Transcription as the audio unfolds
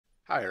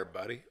Hi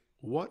everybody.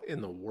 What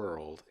in the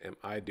world am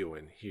I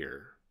doing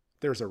here?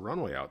 There's a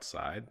runway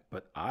outside,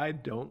 but I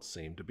don't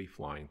seem to be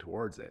flying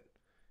towards it.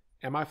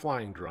 Am I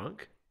flying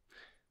drunk?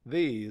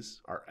 These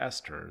are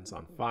S-turns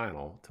on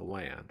final to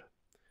land.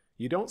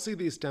 You don't see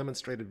these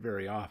demonstrated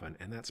very often,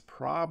 and that's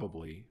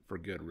probably for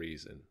good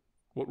reason.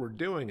 What we're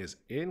doing is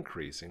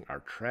increasing our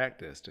track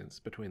distance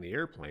between the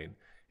airplane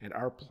and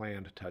our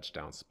planned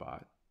touchdown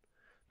spot.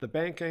 The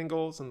bank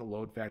angles and the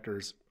load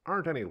factors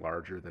aren't any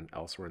larger than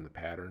elsewhere in the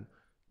pattern,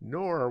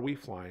 nor are we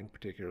flying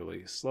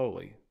particularly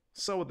slowly,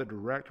 so the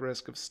direct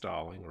risk of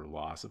stalling or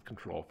loss of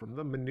control from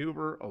the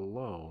maneuver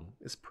alone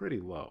is pretty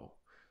low.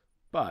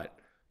 But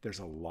there's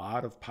a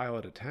lot of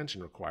pilot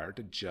attention required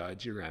to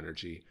judge your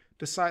energy,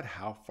 decide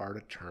how far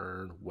to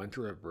turn, when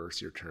to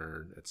reverse your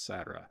turn,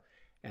 etc.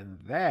 And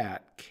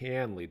that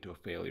can lead to a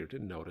failure to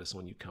notice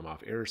when you come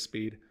off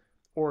airspeed,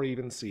 or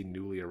even see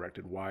newly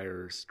erected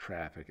wires,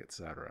 traffic,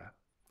 etc.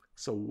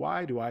 So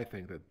why do I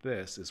think that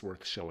this is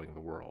worth showing the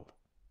world?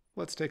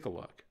 Let's take a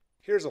look.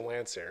 Here's a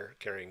Lancer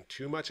carrying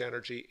too much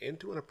energy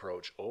into an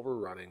approach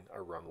overrunning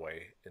a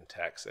runway in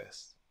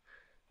Texas.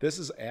 This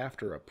is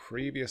after a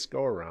previous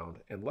go-around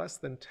and less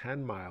than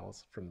 10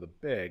 miles from the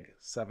big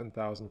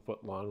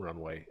 7,000-foot long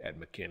runway at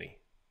McKinney.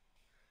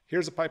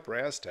 Here's a Piper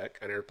Aztec,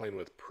 an airplane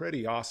with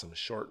pretty awesome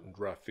short and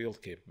rough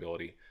field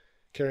capability,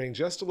 carrying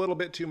just a little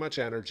bit too much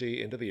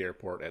energy into the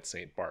airport at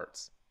St.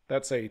 Bart's.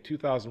 That's a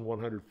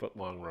 2,100-foot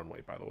long runway,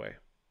 by the way.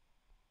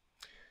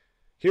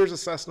 Here's a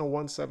Cessna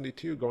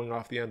 172 going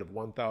off the end of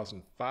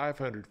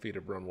 1,500 feet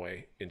of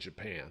runway in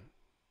Japan.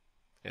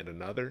 And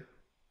another,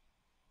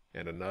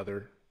 and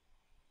another,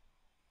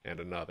 and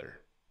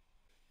another.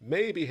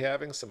 Maybe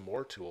having some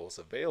more tools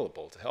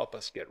available to help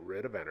us get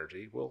rid of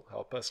energy will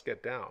help us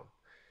get down.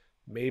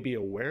 Maybe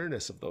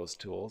awareness of those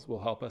tools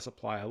will help us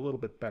apply a little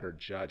bit better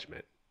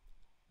judgment.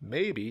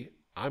 Maybe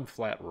I'm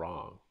flat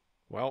wrong.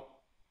 Well,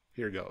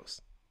 here goes.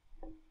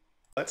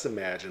 Let's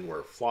imagine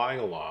we're flying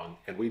along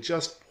and we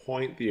just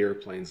point the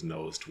airplane's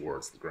nose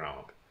towards the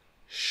ground.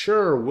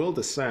 Sure, we'll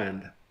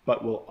descend,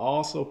 but we'll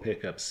also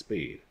pick up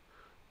speed.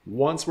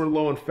 Once we're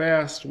low and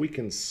fast, we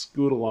can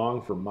scoot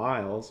along for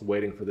miles,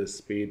 waiting for this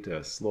speed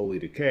to slowly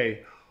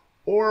decay,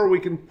 or we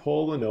can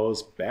pull the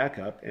nose back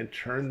up and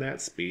turn that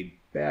speed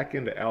back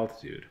into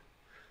altitude.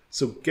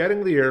 So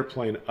getting the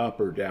airplane up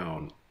or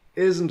down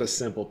isn't a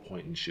simple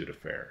point-and-shoot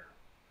affair.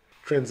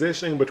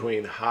 Transitioning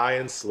between high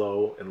and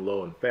slow and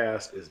low and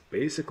fast is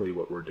basically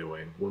what we're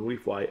doing when we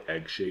fly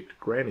egg-shaped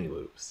granny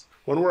loops.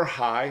 When we're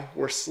high,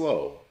 we're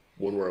slow.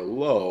 When we're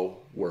low,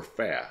 we're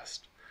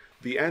fast.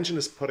 The engine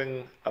is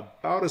putting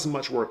about as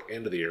much work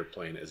into the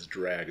airplane as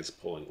drag is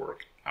pulling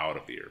work out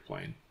of the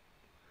airplane.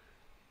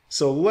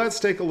 So let's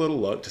take a little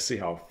look to see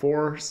how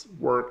force,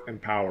 work,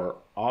 and power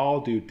all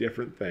do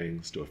different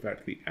things to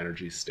affect the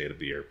energy state of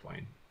the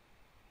airplane.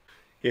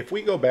 If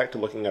we go back to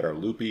looking at our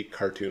loopy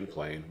cartoon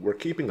plane, we're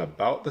keeping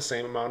about the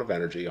same amount of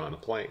energy on the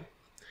plane.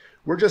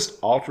 We're just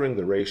altering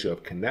the ratio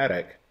of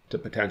kinetic to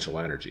potential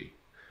energy.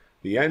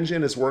 The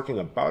engine is working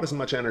about as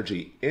much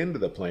energy into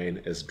the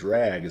plane as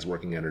drag is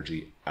working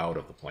energy out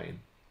of the plane.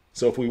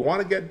 So if we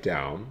want to get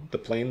down, the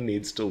plane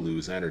needs to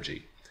lose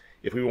energy.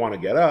 If we want to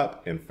get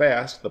up and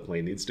fast, the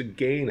plane needs to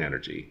gain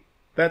energy.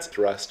 That's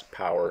thrust,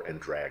 power,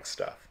 and drag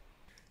stuff.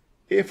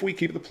 If we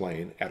keep the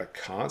plane at a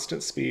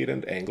constant speed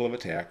and angle of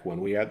attack when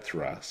we add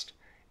thrust,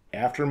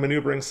 after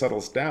maneuvering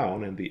settles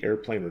down and the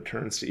airplane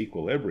returns to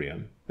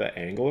equilibrium, the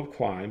angle of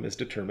climb is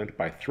determined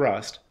by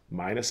thrust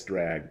minus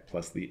drag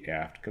plus the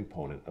aft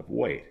component of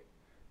weight.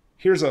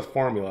 Here's a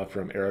formula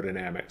from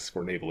Aerodynamics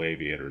for naval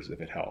aviators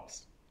if it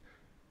helps.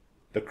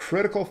 The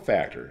critical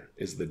factor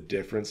is the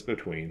difference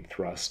between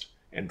thrust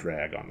and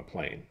drag on the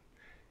plane.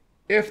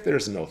 If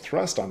there's no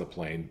thrust on the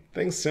plane,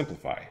 things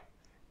simplify.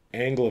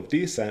 Angle of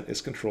descent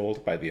is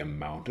controlled by the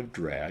amount of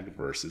drag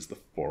versus the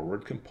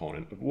forward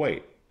component of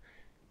weight.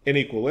 In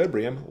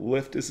equilibrium,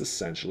 lift is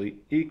essentially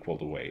equal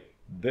to weight.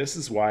 This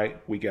is why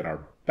we get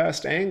our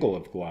best angle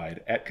of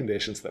glide at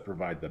conditions that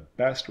provide the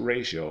best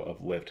ratio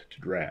of lift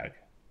to drag.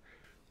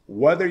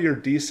 Whether you're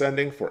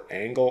descending for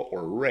angle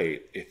or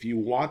rate, if you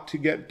want to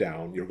get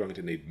down, you're going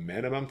to need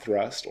minimum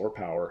thrust or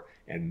power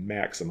and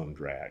maximum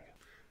drag.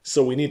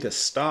 So we need to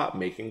stop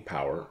making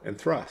power and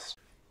thrust.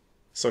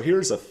 So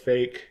here's a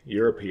fake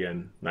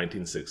European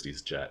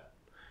 1960s jet.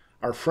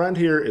 Our friend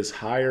here is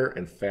higher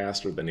and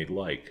faster than he'd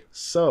like,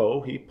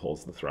 so he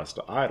pulls the thrust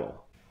to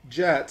idle.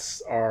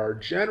 Jets are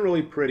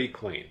generally pretty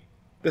clean.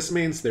 This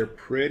means they're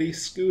pretty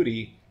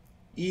scooty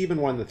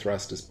even when the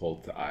thrust is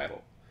pulled to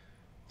idle.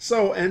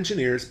 So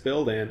engineers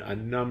build in a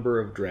number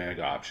of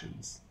drag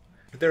options.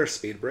 There are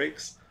speed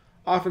brakes.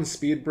 Often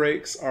speed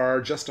brakes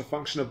are just a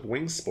function of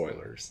wing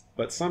spoilers,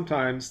 but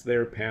sometimes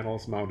they're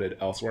panels mounted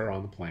elsewhere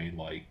on the plane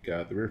like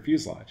the rear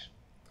fuselage.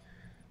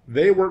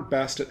 They work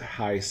best at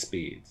high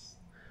speeds.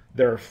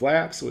 There are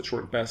flaps which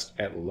work best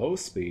at low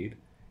speed,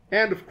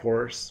 and of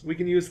course we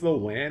can use the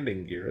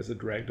landing gear as a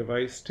drag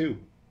device too.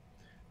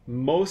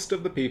 Most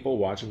of the people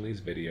watching these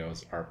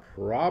videos are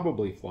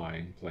probably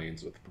flying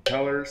planes with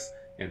propellers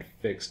and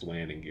fixed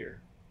landing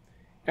gear.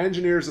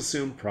 Engineers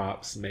assume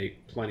props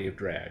make plenty of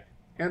drag,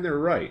 and they're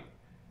right.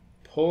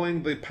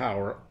 Pulling the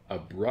power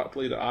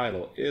abruptly to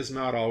idle is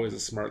not always a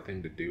smart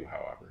thing to do,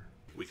 however.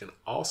 We can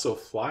also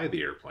fly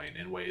the airplane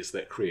in ways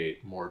that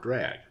create more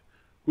drag.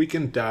 We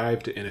can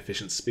dive to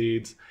inefficient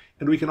speeds,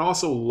 and we can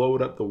also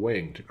load up the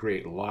wing to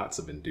create lots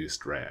of induced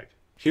drag.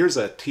 Here's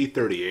a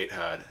T-38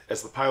 HUD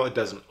as the pilot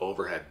does an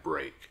overhead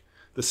brake.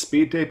 The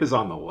speed tape is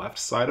on the left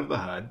side of the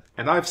HUD,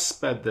 and I've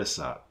sped this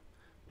up.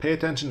 Pay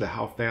attention to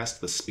how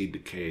fast the speed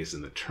decays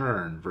in the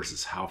turn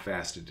versus how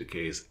fast it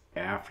decays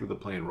after the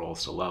plane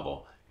rolls to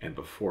level and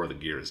before the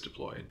gear is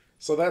deployed.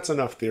 So that's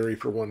enough theory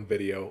for one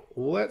video.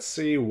 Let's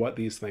see what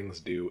these things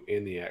do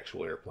in the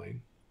actual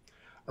airplane.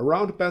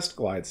 Around best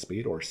glide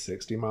speed, or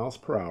 60 miles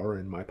per hour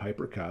in my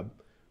Piper Cub,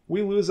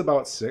 we lose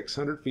about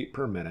 600 feet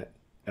per minute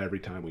every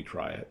time we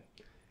try it.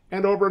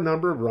 And over a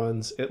number of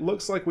runs, it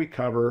looks like we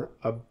cover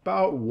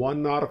about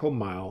 1 nautical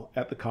mile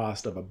at the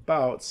cost of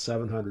about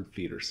 700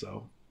 feet or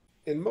so.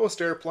 In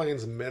most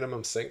airplanes,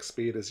 minimum sink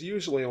speed is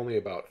usually only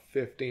about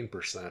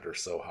 15% or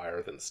so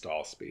higher than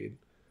stall speed.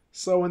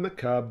 So in the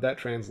Cub, that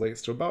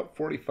translates to about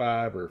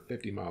 45 or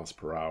 50 miles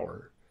per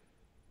hour.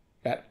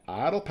 At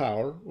idle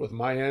power, with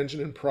my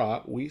engine and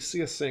prop, we see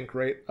a sink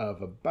rate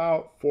of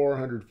about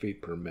 400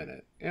 feet per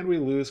minute, and we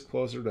lose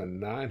closer to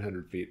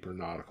 900 feet per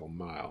nautical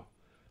mile.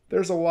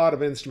 There's a lot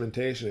of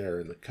instrumentation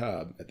error in the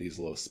Cub at these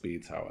low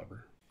speeds,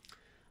 however.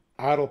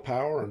 Idle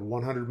power and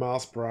 100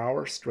 miles per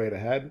hour straight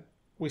ahead,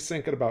 we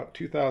sink at about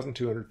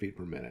 2,200 feet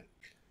per minute.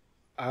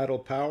 Idle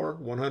power,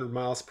 100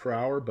 miles per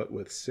hour, but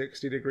with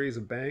 60 degrees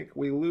of bank,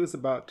 we lose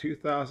about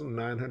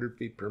 2,900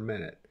 feet per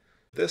minute.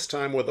 This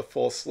time with a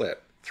full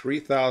slip,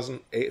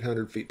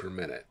 3,800 feet per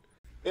minute.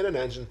 In an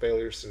engine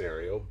failure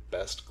scenario,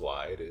 best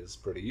glide is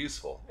pretty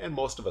useful, and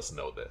most of us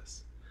know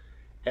this.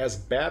 As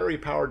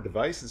battery-powered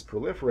devices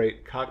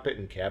proliferate, cockpit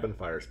and cabin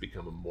fires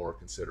become a more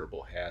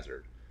considerable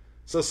hazard.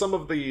 So some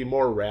of the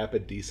more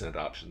rapid descent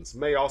options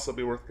may also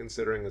be worth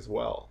considering as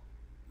well.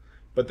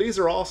 But these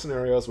are all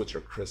scenarios which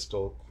are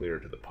crystal clear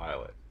to the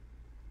pilot.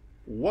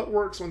 What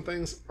works when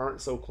things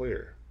aren't so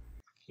clear?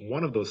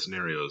 One of those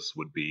scenarios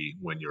would be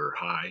when you're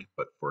high,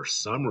 but for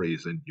some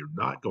reason you're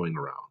not going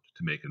around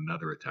to make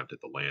another attempt at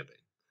the landing.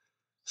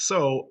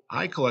 So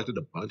I collected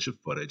a bunch of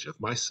footage of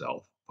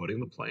myself putting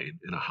the plane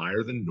in a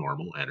higher than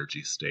normal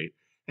energy state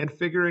and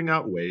figuring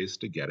out ways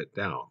to get it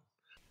down.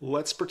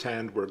 Let's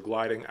pretend we're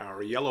gliding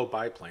our yellow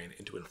biplane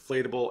into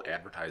inflatable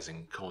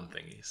advertising cone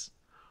thingies.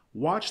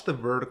 Watch the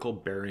vertical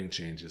bearing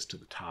changes to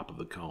the top of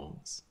the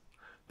cones.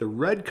 The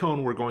red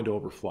cone we're going to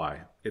overfly.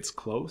 It's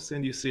close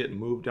and you see it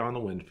move down the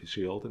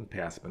windshield and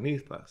pass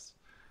beneath us.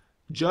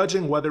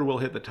 Judging whether we'll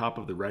hit the top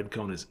of the red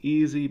cone is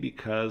easy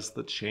because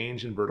the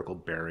change in vertical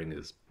bearing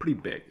is pretty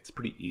big. It's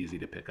pretty easy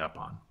to pick up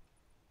on.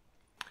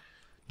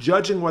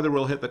 Judging whether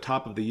we'll hit the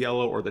top of the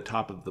yellow or the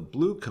top of the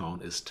blue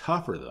cone is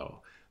tougher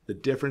though. The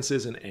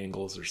differences in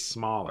angles are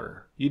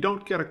smaller. You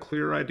don't get a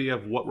clear idea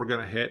of what we're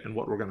going to hit and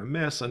what we're going to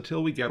miss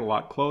until we get a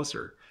lot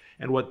closer.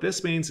 And what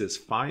this means is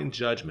fine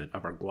judgment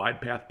of our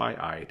glide path by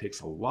eye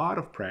takes a lot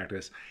of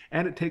practice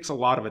and it takes a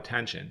lot of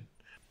attention.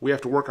 We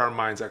have to work our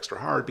minds extra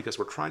hard because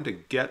we're trying to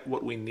get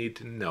what we need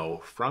to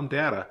know from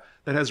data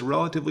that has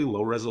relatively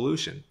low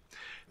resolution.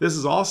 This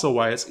is also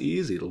why it's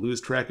easy to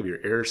lose track of your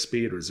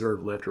airspeed,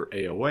 reserve lift, or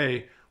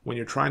AOA when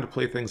you're trying to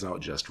play things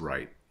out just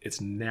right. It's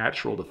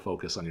natural to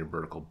focus on your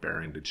vertical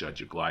bearing to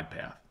judge your glide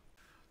path.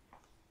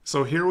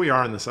 So here we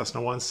are in the Cessna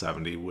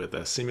 170 with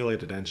a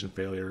simulated engine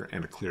failure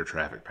and a clear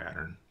traffic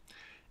pattern.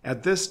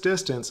 At this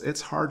distance,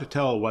 it's hard to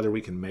tell whether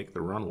we can make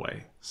the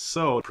runway,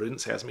 so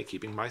prudence has me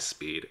keeping my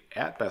speed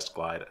at best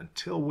glide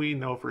until we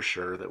know for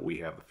sure that we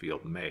have the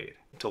field made.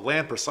 To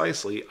land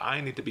precisely,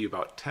 I need to be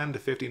about 10 to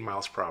 15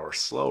 miles per hour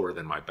slower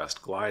than my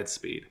best glide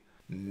speed.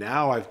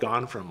 Now I've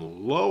gone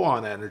from low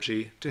on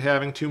energy to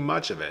having too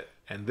much of it,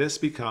 and this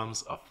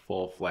becomes a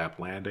full flap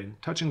landing,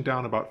 touching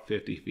down about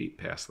 50 feet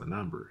past the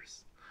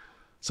numbers.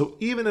 So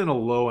even in a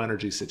low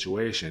energy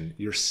situation,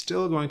 you're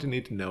still going to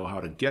need to know how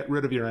to get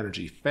rid of your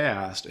energy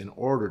fast in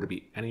order to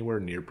be anywhere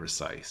near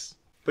precise.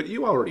 But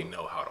you already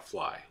know how to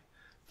fly.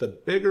 The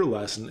bigger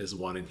lesson is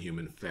one in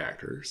human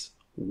factors.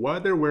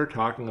 Whether we're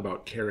talking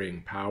about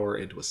carrying power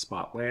into a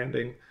spot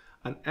landing,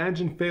 an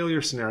engine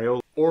failure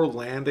scenario, or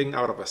landing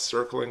out of a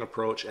circling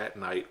approach at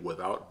night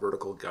without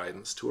vertical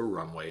guidance to a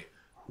runway,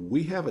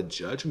 we have a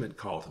judgment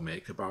call to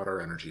make about our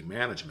energy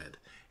management,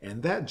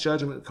 and that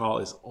judgment call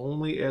is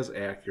only as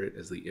accurate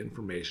as the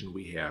information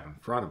we have in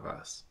front of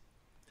us.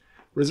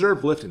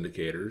 Reserve lift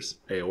indicators,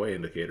 AOA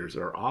indicators,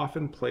 are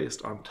often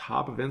placed on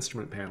top of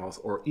instrument panels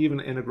or even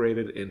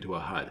integrated into a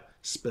HUD,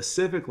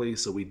 specifically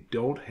so we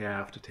don't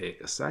have to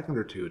take a second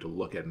or two to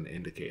look at an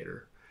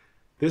indicator.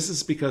 This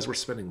is because we're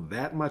spending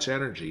that much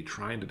energy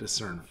trying to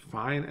discern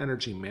fine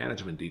energy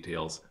management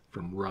details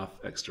from rough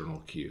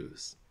external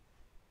cues.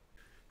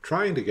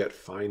 Trying to get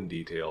fine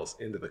details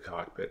into the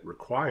cockpit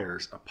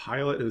requires a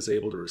pilot who's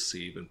able to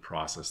receive and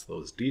process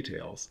those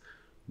details.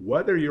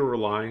 Whether you're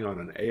relying on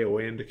an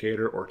AOA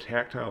indicator or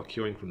tactile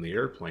cueing from the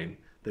airplane,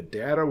 The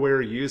data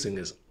we're using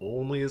is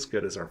only as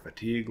good as our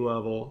fatigue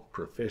level,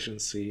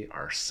 proficiency,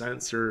 our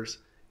sensors,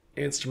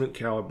 instrument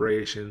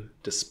calibration,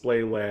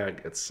 display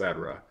lag,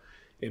 etc.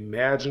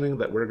 Imagining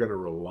that we're going to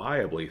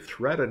reliably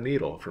thread a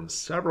needle from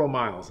several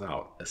miles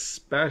out,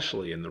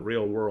 especially in the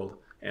real world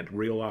and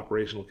real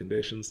operational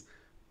conditions,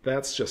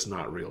 that's just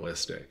not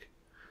realistic.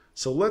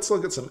 So let's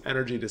look at some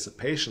energy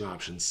dissipation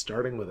options,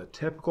 starting with a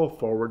typical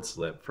forward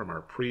slip from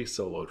our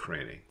pre-solo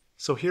training.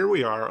 So here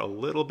we are a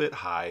little bit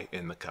high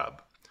in the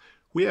Cub.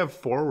 We have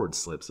forward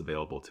slips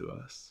available to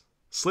us.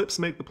 Slips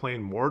make the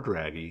plane more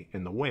draggy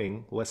and the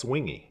wing less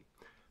wingy.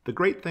 The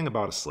great thing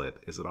about a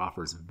slip is it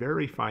offers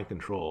very fine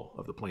control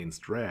of the plane's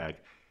drag,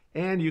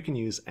 and you can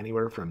use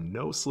anywhere from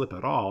no slip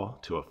at all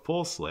to a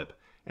full slip,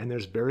 and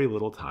there's very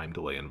little time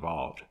delay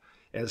involved.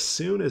 As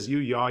soon as you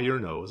yaw your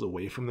nose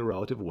away from the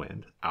relative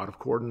wind, out of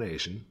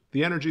coordination,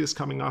 the energy is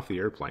coming off the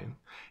airplane,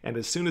 and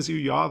as soon as you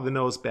yaw the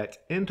nose back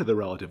into the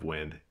relative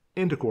wind,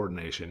 into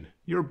coordination,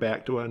 you're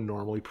back to a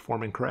normally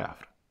performing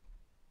craft.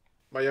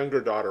 My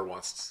younger daughter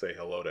wants to say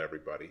hello to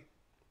everybody.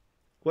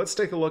 Let's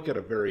take a look at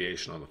a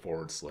variation on the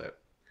forward slip.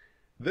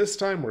 This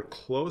time we're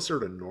closer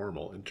to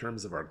normal in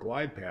terms of our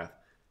glide path,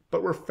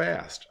 but we're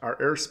fast. Our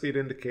airspeed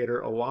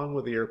indicator, along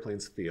with the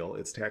airplane's feel,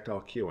 its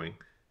tactile cueing,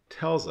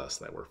 tells us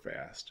that we're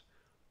fast.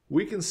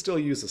 We can still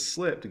use a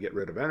slip to get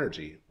rid of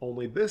energy,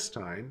 only this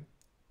time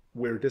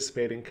we're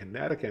dissipating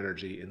kinetic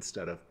energy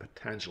instead of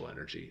potential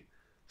energy.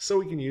 So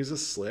we can use a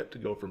slip to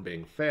go from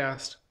being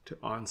fast to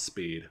on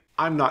speed.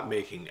 I'm not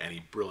making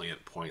any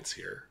brilliant points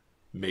here.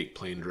 Make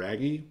plane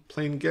draggy,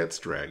 plane gets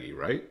draggy,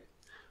 right?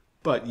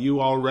 But you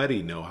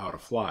already know how to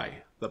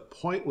fly. The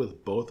point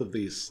with both of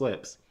these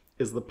slips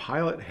is the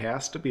pilot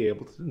has to be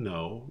able to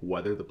know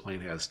whether the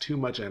plane has too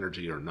much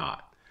energy or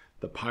not.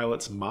 The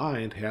pilot's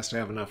mind has to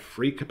have enough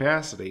free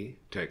capacity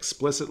to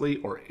explicitly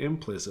or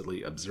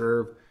implicitly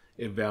observe,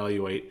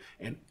 evaluate,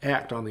 and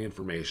act on the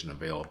information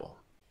available.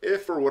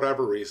 If for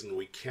whatever reason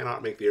we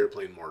cannot make the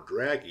airplane more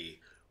draggy,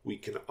 we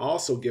can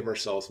also give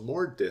ourselves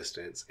more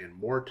distance and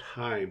more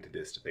time to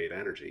dissipate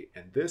energy,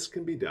 and this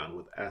can be done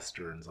with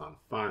S-turns on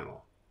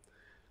final.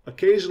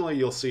 Occasionally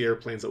you'll see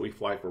airplanes that we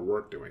fly for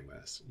work doing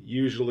this.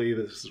 Usually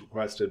this is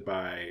requested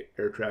by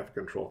air traffic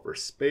control for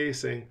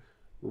spacing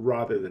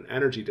rather than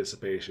energy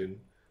dissipation,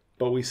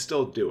 but we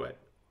still do it.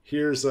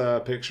 Here's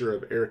a picture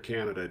of Air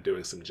Canada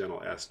doing some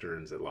gentle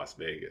S-turns at Las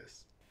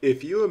Vegas.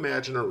 If you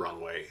imagine a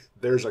runway,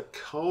 there's a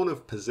cone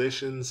of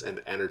positions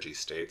and energy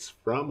states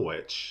from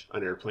which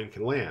an airplane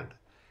can land.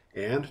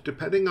 And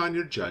depending on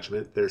your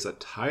judgment, there's a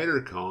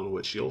tighter cone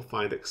which you'll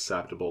find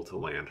acceptable to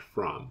land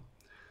from.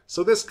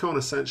 So this cone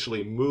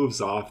essentially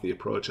moves off the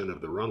approach end of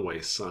the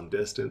runway some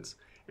distance,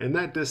 and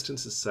that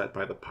distance is set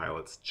by the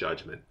pilot's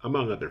judgment,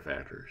 among other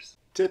factors.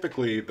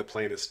 Typically, the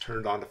plane is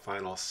turned on to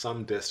final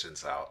some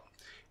distance out,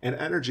 and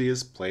energy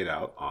is played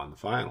out on the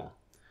final.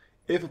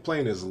 If a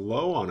plane is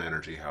low on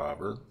energy,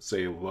 however,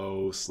 say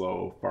low,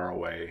 slow, far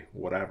away,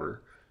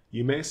 whatever,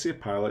 you may see a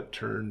pilot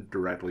turn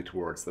directly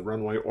towards the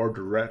runway or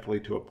directly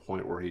to a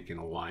point where he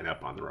can line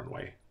up on the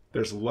runway.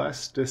 There's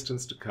less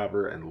distance to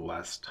cover and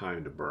less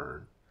time to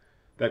burn.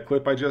 That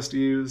clip I just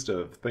used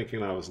of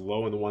thinking I was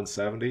low in the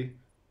 170,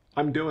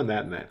 I'm doing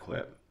that in that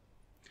clip.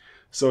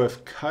 So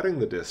if cutting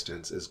the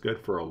distance is good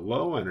for a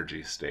low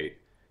energy state,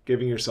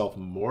 giving yourself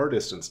more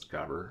distance to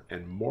cover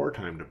and more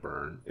time to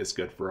burn is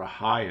good for a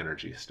high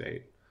energy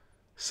state.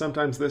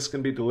 Sometimes this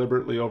can be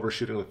deliberately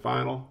overshooting the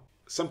final.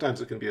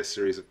 Sometimes it can be a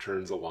series of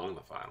turns along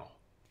the final.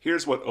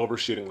 Here's what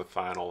overshooting the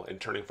final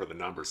and turning for the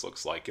numbers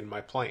looks like in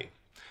my plane.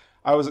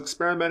 I was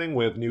experimenting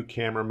with new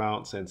camera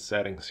mounts and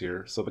settings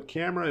here, so the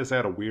camera is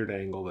at a weird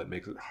angle that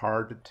makes it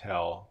hard to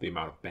tell the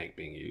amount of bank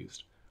being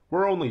used.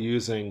 We're only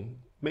using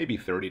maybe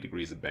 30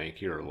 degrees of bank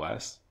here or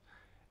less.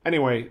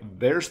 Anyway,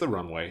 there's the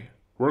runway.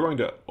 We're going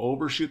to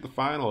overshoot the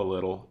final a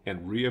little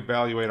and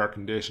reevaluate our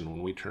condition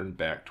when we turn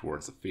back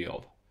towards the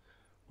field.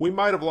 We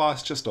might have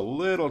lost just a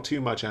little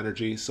too much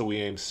energy, so we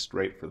aim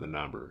straight for the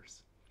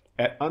numbers.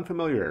 At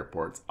unfamiliar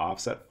airports,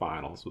 offset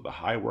finals with a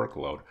high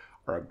workload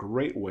are a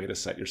great way to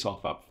set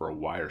yourself up for a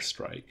wire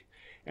strike.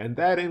 And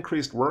that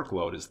increased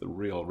workload is the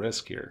real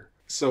risk here.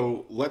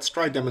 So let's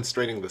try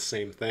demonstrating the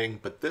same thing,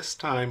 but this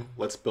time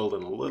let's build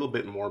in a little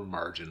bit more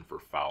margin for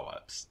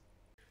foul-ups.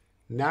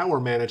 Now we're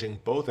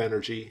managing both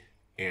energy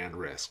and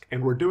risk,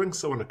 and we're doing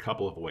so in a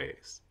couple of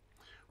ways.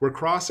 We're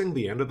crossing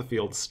the end of the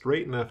field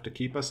straight enough to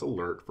keep us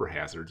alert for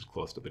hazards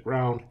close to the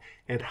ground,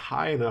 and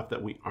high enough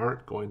that we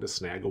aren't going to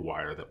snag a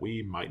wire that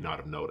we might not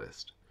have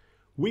noticed.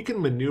 We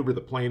can maneuver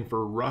the plane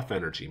for rough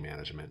energy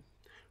management.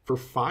 For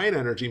fine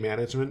energy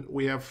management,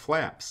 we have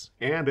flaps,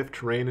 and if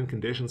terrain and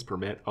conditions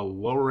permit a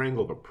lower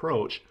angle of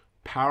approach,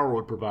 power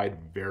would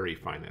provide very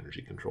fine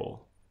energy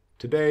control.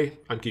 Today,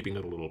 I'm keeping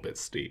it a little bit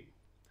steep.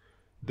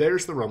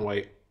 There's the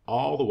runway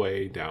all the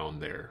way down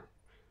there.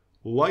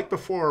 Like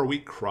before, we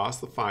cross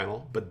the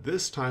final, but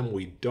this time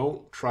we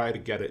don't try to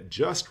get it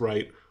just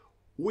right.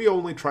 We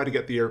only try to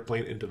get the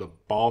airplane into the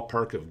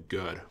ballpark of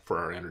good for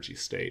our energy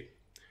state.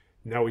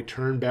 Now we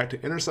turn back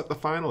to intercept the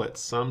final at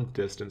some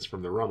distance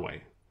from the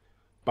runway.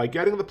 By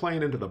getting the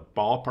plane into the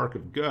ballpark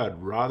of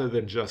good rather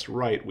than just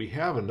right, we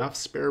have enough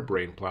spare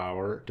brain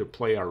power to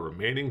play our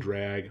remaining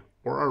drag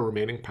or our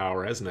remaining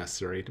power as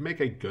necessary to make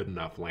a good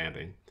enough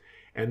landing.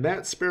 And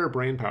that spare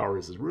brain power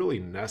is really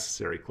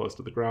necessary close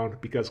to the ground,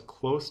 because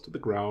close to the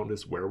ground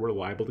is where we're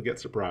liable to get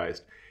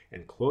surprised,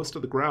 and close to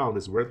the ground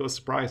is where those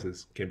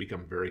surprises can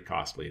become very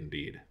costly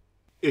indeed.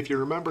 If you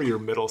remember your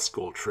middle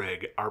school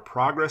trig, our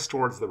progress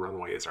towards the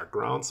runway is our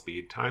ground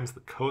speed times the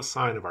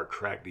cosine of our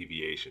track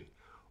deviation.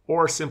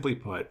 Or simply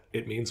put,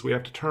 it means we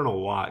have to turn a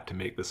lot to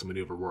make this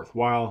maneuver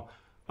worthwhile,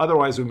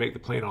 otherwise we make the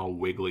plane all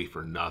wiggly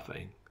for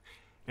nothing.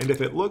 And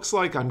if it looks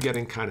like I'm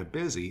getting kind of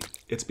busy,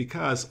 it's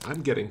because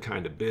I'm getting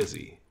kind of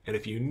busy. And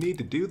if you need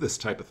to do this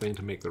type of thing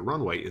to make the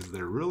runway, is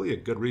there really a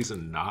good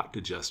reason not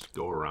to just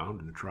go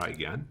around and try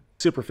again?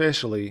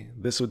 Superficially,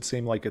 this would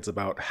seem like it's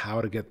about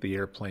how to get the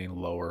airplane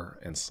lower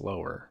and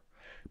slower.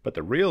 But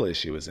the real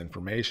issue is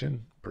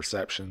information,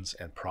 perceptions,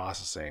 and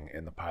processing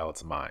in the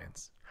pilot's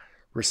minds.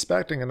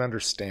 Respecting and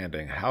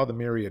understanding how the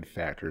myriad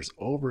factors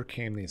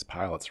overcame these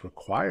pilots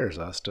requires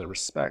us to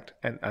respect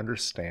and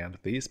understand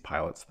these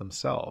pilots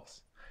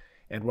themselves.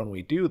 And when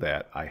we do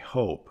that, I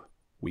hope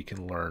we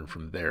can learn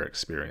from their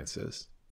experiences.